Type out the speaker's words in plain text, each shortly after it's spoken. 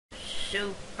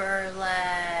super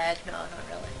lag. No, not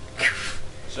really.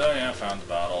 So yeah, I found the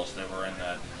bottles. They were in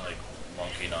that like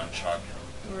monkey nunchuck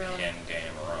Room. pin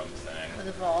game room thing. With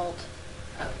a vault.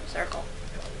 Oh, circle.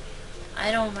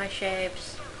 I know my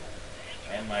shapes.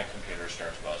 And my computer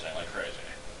starts buzzing like crazy.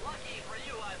 Lucky for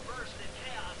you, I burst in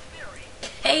chaos theory.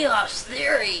 Chaos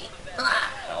theory!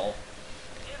 Ah, Hell.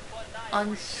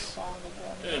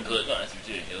 unsolvable. Input 9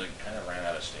 through 2. He like kind of ran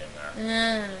out of steam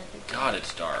there. God,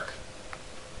 it's dark.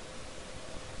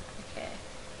 Okay.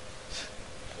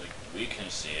 Like we can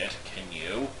see it. Can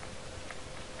you?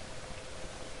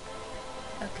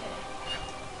 Okay.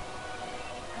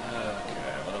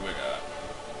 Okay. What do we got?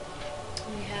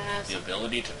 We have The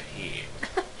ability to pee. You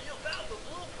found the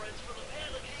blueprints for the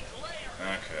Panda King's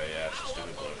lair. Okay, yeah, it's just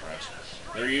stupid blueprints.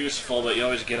 They're useful, but you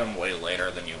always get them way later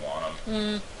than you want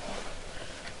them.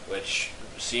 Which,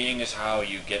 seeing as how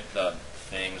you get the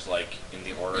things like in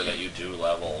the order that you do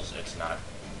levels, it's not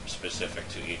specific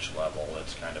to each level.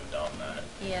 It's kind of dumb then.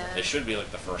 Yeah. It should be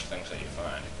like the first things that you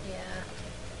find. Yeah.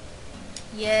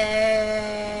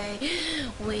 Yay!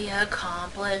 We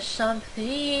accomplished something.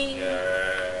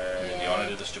 Yay! Do you want to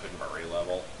do the stupid Murray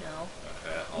level? No.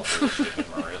 Okay, I'll do the stupid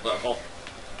Murray level.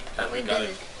 But we gotta,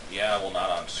 did it. yeah, well, not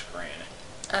on screen.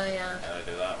 Oh yeah. Gotta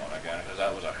do that one again, because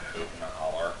that was a hoot and a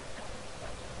holler.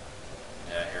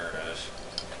 Yeah, here it is.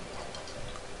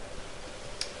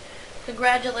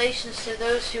 Congratulations to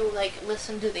those who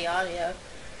listen to the audio.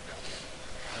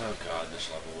 Oh god, this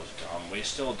level was dumb. We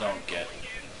still don't get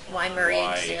Why Murray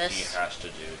why exists. he has to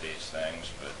do these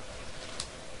things, but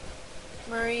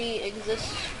Murray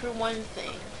exists for one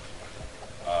thing.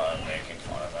 making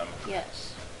fun of him.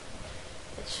 Yes.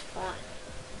 It's fun.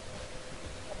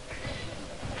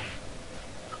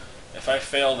 If I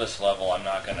fail this level, I'm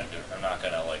not gonna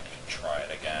try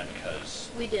it again, because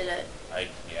We did it. I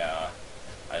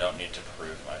don't need to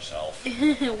prove myself.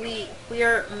 we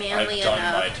are manly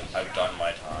enough. I've done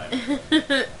my time.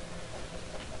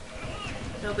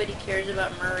 Nobody cares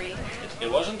about Murray.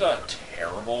 It wasn't a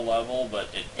terrible level, but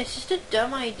It's just a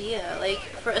dumb idea. Like,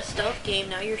 for a stealth game,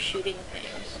 now you're shooting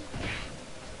things.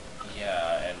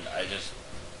 yeah, and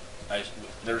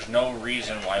there's no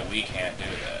reason why we can't do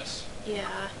this.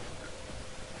 Yeah.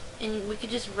 And we could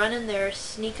just run in there,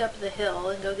 sneak up the hill,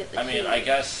 and go get the key. I mean, I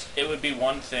guess it would be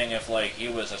one thing if, he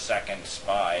was a second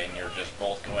spy and you're just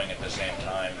both going at the same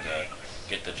time to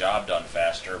get the job done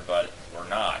faster, but we're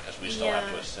not, because we still have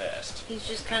to assist. He's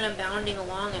just kind of bounding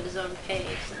along at his own pace,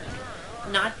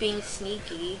 and not being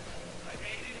sneaky.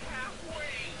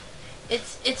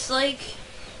 It's like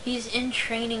he's in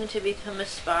training to become a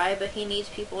spy, but he needs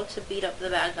people to beat up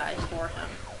the bad guys for him.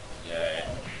 Yeah,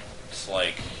 it's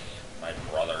like my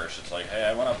brothers. It's like, hey,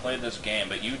 I want to play this game,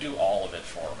 but you do all of it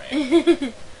for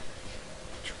me.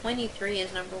 23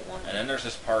 is number 1. And then there's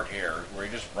this part here where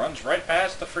he just runs right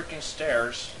past the freaking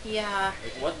stairs. Yeah.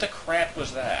 Like, what the crap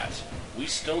was that? We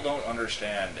still don't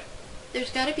understand. There's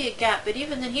got to be a gap, but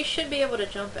even then he should be able to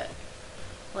jump it.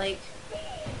 Like,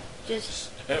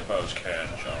 just... Hippos can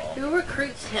jump. Who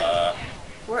recruits him?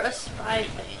 We're a spy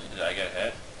thing. Did I get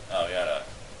hit? Oh, you had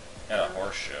a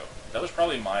horseshoe. That was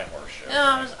probably my horseshoe.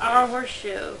 No, it was our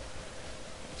horseshoe.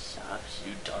 Sucks.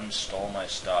 You done stole my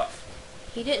stuff.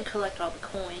 He didn't collect all the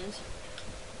coins.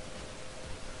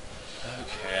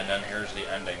 Okay, and then here's the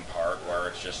ending part where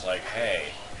it's just like,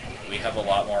 hey, we have a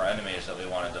lot more enemies that we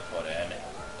wanted to put in,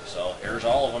 so here's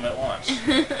all of them at once.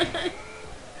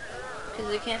 Because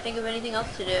they can't think of anything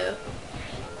else to do.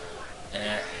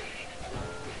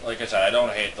 Like I said, I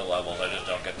don't hate the levels, I just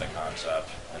don't get the concept,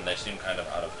 and they seem kind of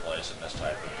out of place in this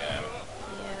type of game.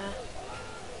 Yeah.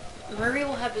 Murray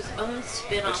will have his own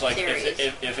spin-off It's like, series.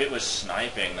 if it was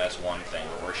sniping, that's one thing,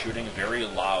 but we're shooting very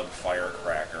loud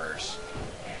firecrackers,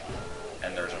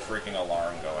 and there's a freaking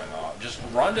alarm going off. Just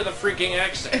run to the freaking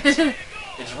exit!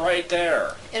 It's right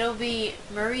there! It'll be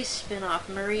Murray's spin-off,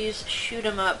 Murray's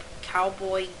shoot-'em-up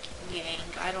cowboy gang.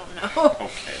 I don't know.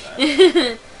 Okay,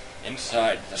 then.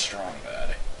 Inside the strong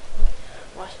bed.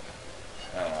 What?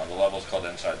 I don't know, the level's called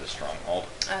Inside the Stronghold.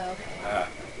 Oh, okay. Ah.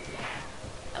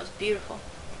 That was beautiful.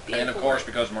 And of course,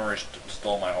 because Murray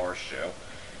stole my horseshoe.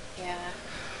 Yeah.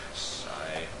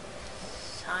 Sigh.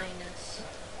 Sinus.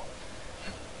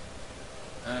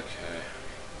 Okay.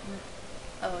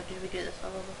 Oh, did we do this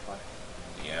level before?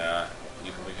 Yeah.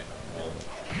 Well,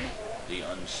 the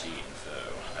unseen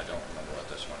foe. I don't remember what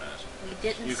this one is. We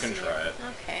didn't You can see try it.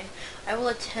 Okay. I will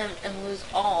attempt and lose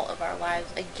all of our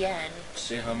lives again.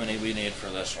 See how many we need for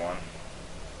this one.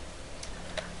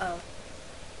 Oh.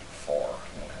 4.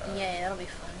 Okay. Yay, that'll be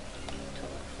fun to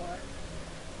look for.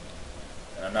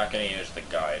 And I'm not going to use the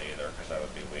guide either, because that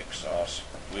would be weak sauce.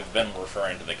 We've been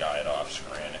referring to the guide off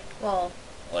screen. Well,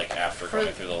 Like, after going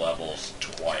through the levels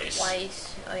twice.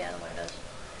 Twice. Oh yeah, the one does.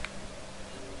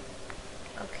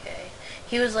 Okay.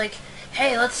 He was like,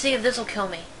 hey, let's see if this'll kill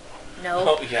me. No.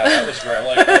 Oh, yeah, that was great. I'm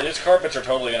like, oh, these carpets are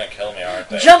totally gonna kill me, aren't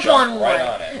they? Jump on right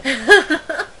one. on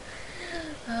it.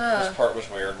 This part was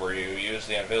weird, where you use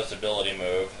the invisibility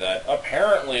move that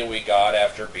apparently we got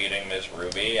after beating Ms.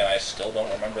 Ruby, and I still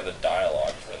don't remember the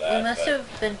dialogue for that. We must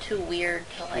have been too weird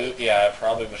to like... Yeah, I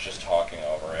probably was just talking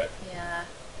over it. Yeah.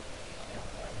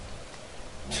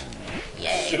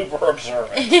 Yay. Super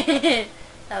observant.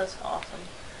 That was awesome.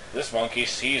 This monkey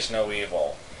sees no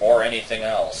evil, or anything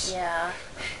else. Yeah.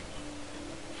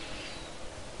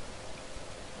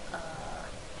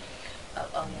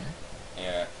 Oh yeah.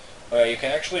 Yeah. Oh yeah, you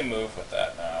can actually move with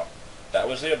that now. That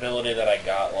was the ability that I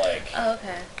got, like, Oh,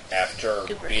 okay. after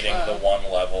Super beating slow. the one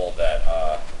level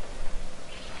that,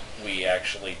 we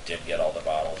actually did get all the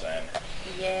bottles in.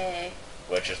 Yay.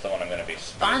 Which is the one I'm going to be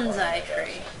Bonsai speedrunning, I guess.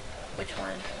 tree. Which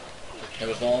one? It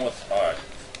was the one with,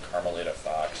 Carmelita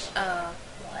Fox.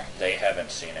 What? They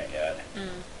haven't seen it yet.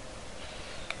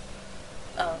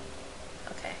 Oh.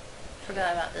 Okay.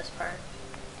 Forgot about this part.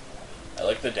 I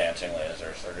like the dancing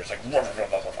lasers. They're just like...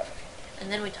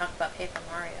 And then we talked about Paper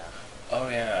Mario. Oh,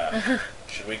 yeah.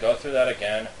 Should we go through that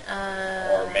again?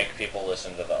 Or make people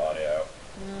listen to the audio?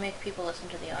 Make people listen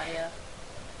to the audio.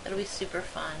 It'll be super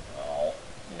fun. Oh.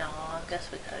 No, I guess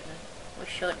we couldn't. We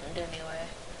shouldn't anyway.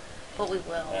 But we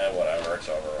will. Whatever. It's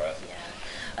over with.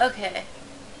 Yeah. Okay.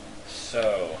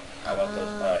 So, how about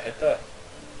those? Hit the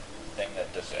thing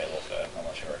that disables it,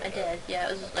 unless you already I did. Yeah,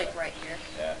 it was like right here.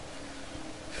 Yeah.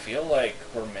 I feel like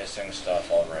we're missing stuff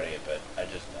already, but I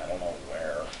don't know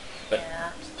where. But Yeah.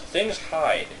 things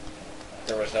hide.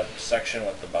 There was that section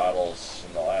with the bottles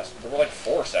in the last... There were like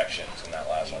 4 sections in that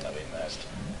last one that we missed.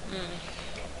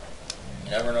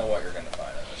 You never know what you're going to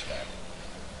find in this game.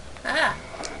 Ah!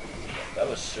 That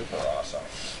was super awesome.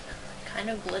 Kind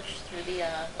of glitched through the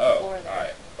Oh, floor there.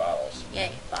 alright. Bottles.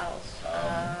 Yay, bottles.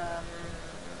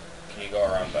 Can you go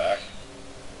around back?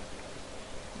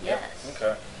 Yes. Yep.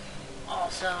 Okay.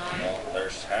 Awesome. Well,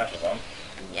 there's half of them.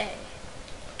 Yay.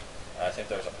 I think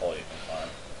there's a pole you can climb.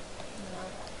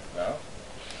 No. No?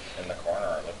 In the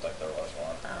corner, it looked like there was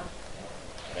one. Oh.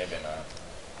 Maybe not.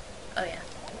 Oh yeah.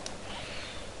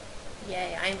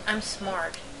 Yay, I'm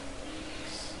smart.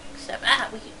 Except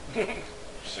we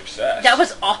Success. that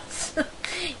was awesome.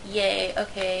 Yay,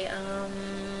 okay,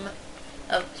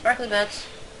 oh, sparkly bits.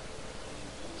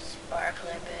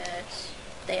 Sparkly bits.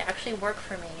 They actually work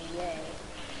for me, yay.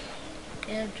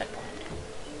 And checkpoint.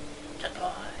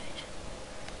 Checkpoint.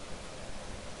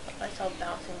 I saw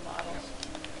bouncing bottles.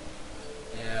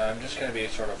 Yeah, I'm just gonna be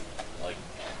sort of like,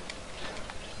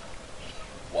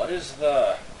 what is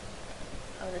the...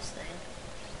 Oh, this thing.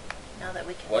 Now that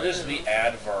we can What is move. the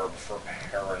adverb for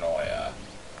paranoia?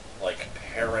 Like,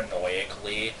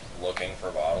 paranoically looking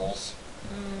for bottles?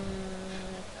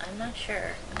 I'm not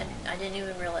sure. I didn't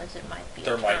even realize it might be.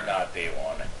 There a might term. not be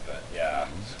one, but yeah.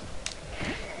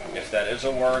 If that is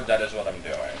a word, that is what I'm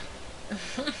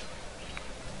doing.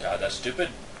 God, that stupid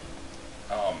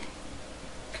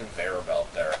conveyor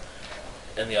belt there.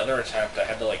 In the other attempt, I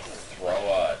had to like throw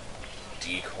a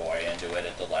decoy into it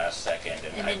at the last second,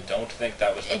 and I don't think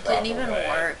that was the It proper didn't even way.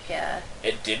 work, yeah.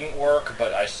 It didn't work,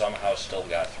 but I somehow still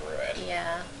got through it.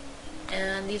 Yeah.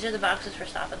 And these are the boxes for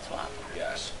Stop and Swap.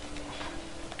 Yes.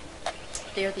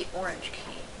 They're the orange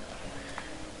key.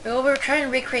 Well, we're trying to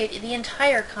recreate the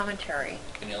entire commentary.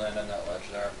 Can you land on that ledge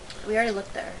there? We already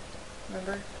looked there.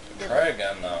 Remember? We did Try it.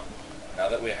 again, though. Now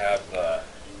that we have the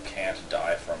can't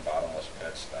die from bottomless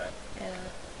pits thing. Yeah.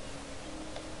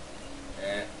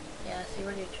 Eh. Yeah, see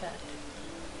where you checked.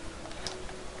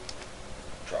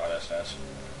 Draw distance.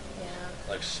 Yeah.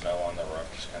 Like snow on the roof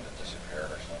just kind of disappeared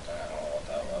or something. I don't know what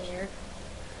that was. Weird.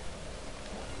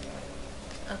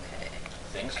 Okay.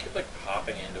 Things keep like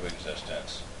popping into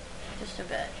existence. Just a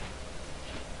bit.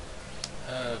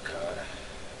 Oh god.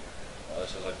 Well,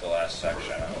 this is like the last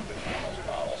section. I hope we find those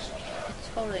bottles somehow.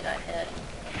 Totally got hit.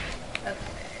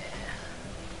 Okay.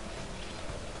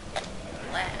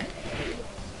 Lag.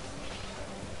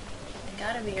 They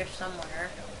gotta be here somewhere.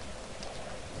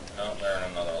 No, they're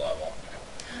in another level.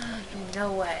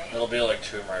 No way. It'll be like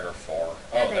Tomb Raider 4. Oh,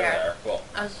 There they're they are. there. Cool.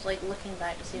 I was like looking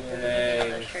back to see if there was Yay, anything on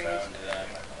we those trees. found them.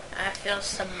 I feel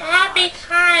some Happy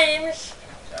times!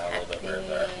 Yeah, a little bit weird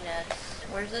there. happiness.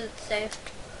 Where's it safe?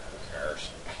 Who cares?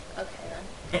 Okay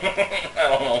then. I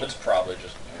don't know, it's probably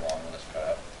just along this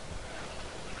path.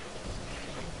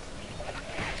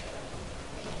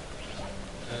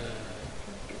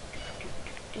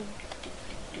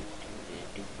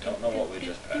 Don't know what we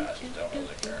just passed. Don't really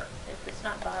care. If it's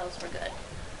not bottles, we're good.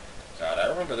 God, I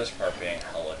remember this part being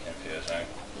hella confusing.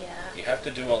 Yeah. You have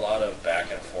to do a lot of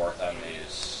back and forth on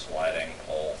these sliding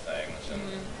pole things, and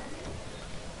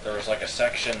there was like a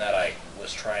section that I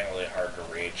was trying really hard to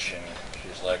reach, and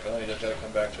she's like, "Oh, you just gotta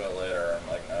come back to it later." I'm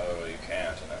like, "No, you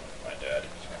can't," and then I did.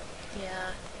 So.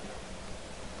 Yeah.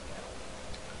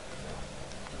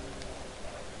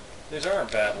 These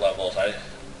aren't bad levels.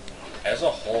 As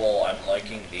a whole, I'm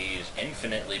liking these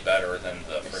infinitely better than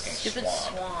the freaking Stupid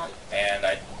swamp. And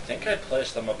I think I'd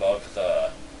place them above the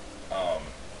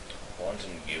ones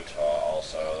in Utah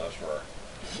also. Those were...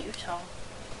 Utah.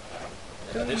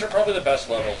 Yeah, these are probably the best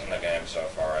levels in the game so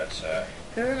far, I'd say.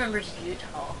 Who remembers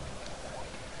Utah?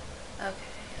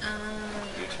 Okay.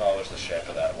 Utah was the shape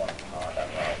of that one pond on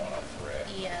Route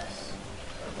 103. Yes.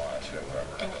 Or 102,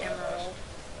 whatever. An emerald.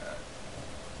 Yeah.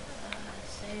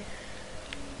 Safe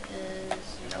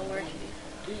is nowhere to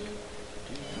be.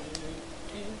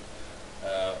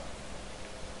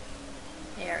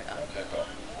 There we go. Okay, cool.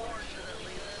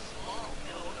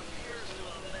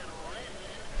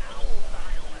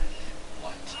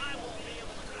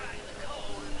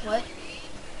 What?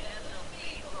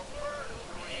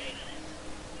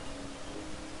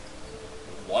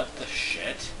 What the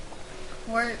shit?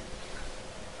 We're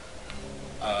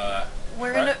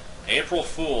Pre- gonna. April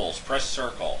Fools, press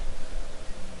circle.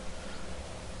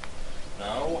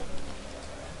 No?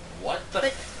 What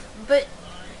the But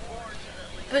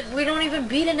we don't even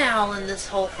beat an owl in this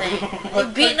whole thing.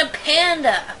 We're beating a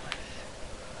panda.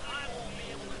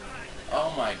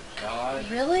 Oh my god.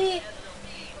 Really?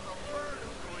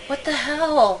 What the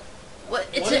hell?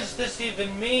 What Does this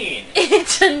even mean?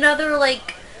 It's another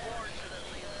like.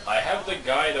 I have the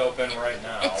guide open right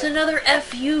now. It's another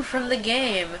FU from the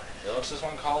game. What's this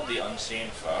one called? The Unseen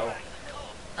Foe?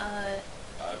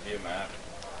 View map.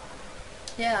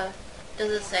 Yeah.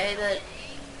 Does it say that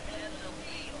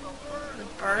the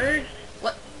bird?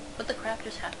 What the crap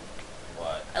just happened?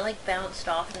 What? I like bounced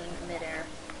off in midair.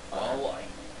 Oh,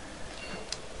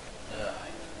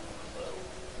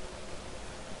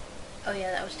 Oh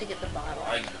yeah, that was to get the bottle.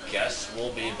 I guess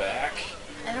we'll be back.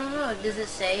 I don't know. Does it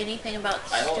say anything about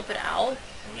I don't- stupid owl?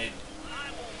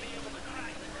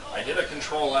 I did a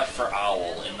Control F for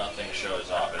owl and nothing shows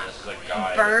up, and this is a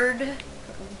guide. Bird,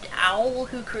 owl,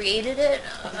 who created it?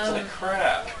 Holy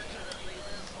crap.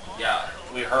 Yeah,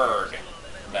 we heard,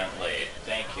 Bentley.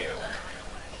 Thank you.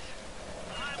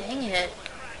 Dang it.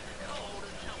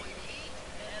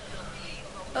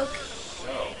 Okay.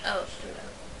 So, Oh.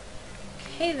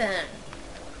 Okay then.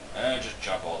 just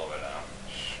jump all the way down.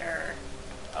 Sure.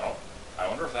 I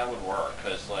wonder if that would work,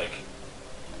 because, like,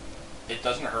 it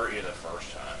doesn't hurt you the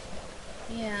first time.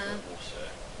 Yeah, We'll see.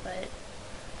 but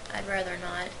I'd rather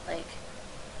not, like,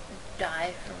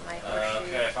 die from my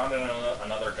Okay, I found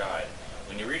another guide.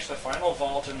 When you reach the final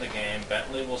vault in the game,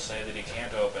 Bentley will say that he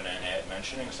can't open it,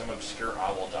 mentioning some obscure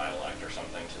owl dialect or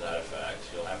something to that effect.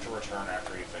 You'll have to return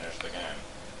after you finish the game.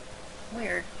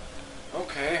 Weird.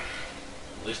 Okay.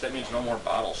 At least that means no more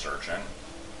bottle searching.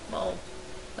 Well,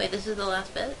 wait, this is the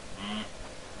last bit?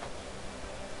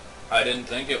 I didn't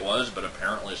think it was, but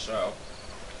apparently so.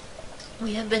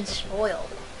 We have been spoiled.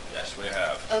 Yes, we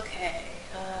have. Okay,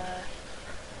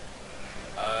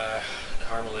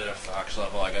 Carmelita Fox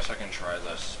level. I guess I can try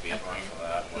the speed run Okay. for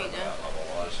that, Here you whatever go. that level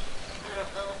was. I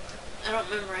don't know. I don't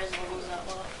memorize levels that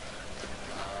well.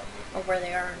 Or where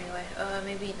they are anyway.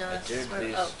 Maybe no. I This is did where,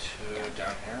 these oh, two yeah.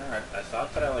 down here. I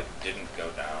thought that I didn't go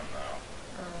down though.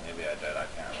 Oh, Maybe I did. I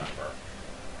can't remember.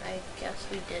 I guess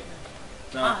we didn't.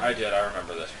 No, Ah. I did. I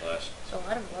remember this place. There's a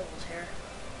lot of levels here.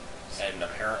 And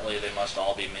apparently they must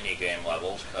all be mini-game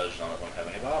levels because none of them have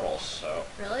any bottles. So,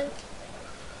 Really?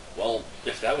 well,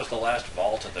 if that was the last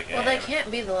vault of the game, Well, that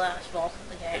can't be the last vault of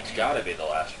the game. it's got to be the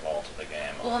last vault of the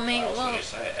game. Well, I mean, How else would well- you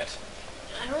say it?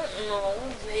 I don't know.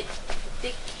 They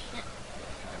can't.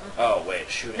 Oh wait,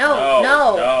 shooting. No,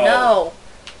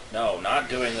 No, not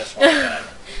doing this one again.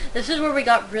 This is where we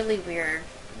got really weird.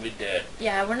 We did.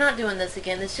 Yeah, we're not doing this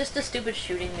again. It's just a stupid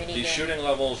shooting mini These game. shooting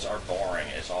levels are boring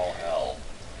as all hell.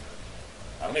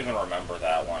 I don't even remember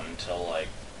that one until, like,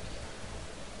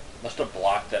 must have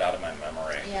blocked it out of my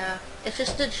memory. Yeah, it's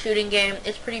just a shooting game.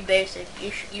 It's pretty basic.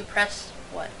 You press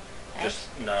what? X?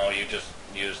 You just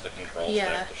use the control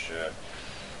Yeah. stick to shoot.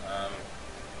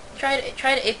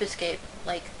 Tried Ape Escape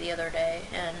like the other day,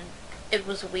 and it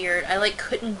was weird. I like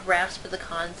couldn't grasp the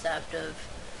concept of.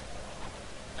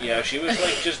 Yeah, she was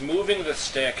like just moving the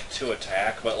stick to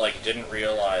attack, but like didn't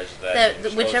realize that you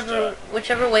were supposed to...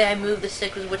 whichever way I moved the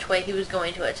stick was which way he was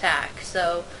going to attack.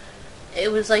 So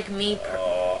it was like me.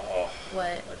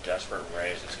 What? A desperate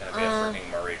race. It's gonna be a freaking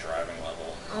Murray driving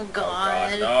level. Oh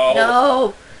God!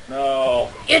 No! No.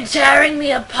 You're tearing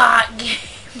me apart, game.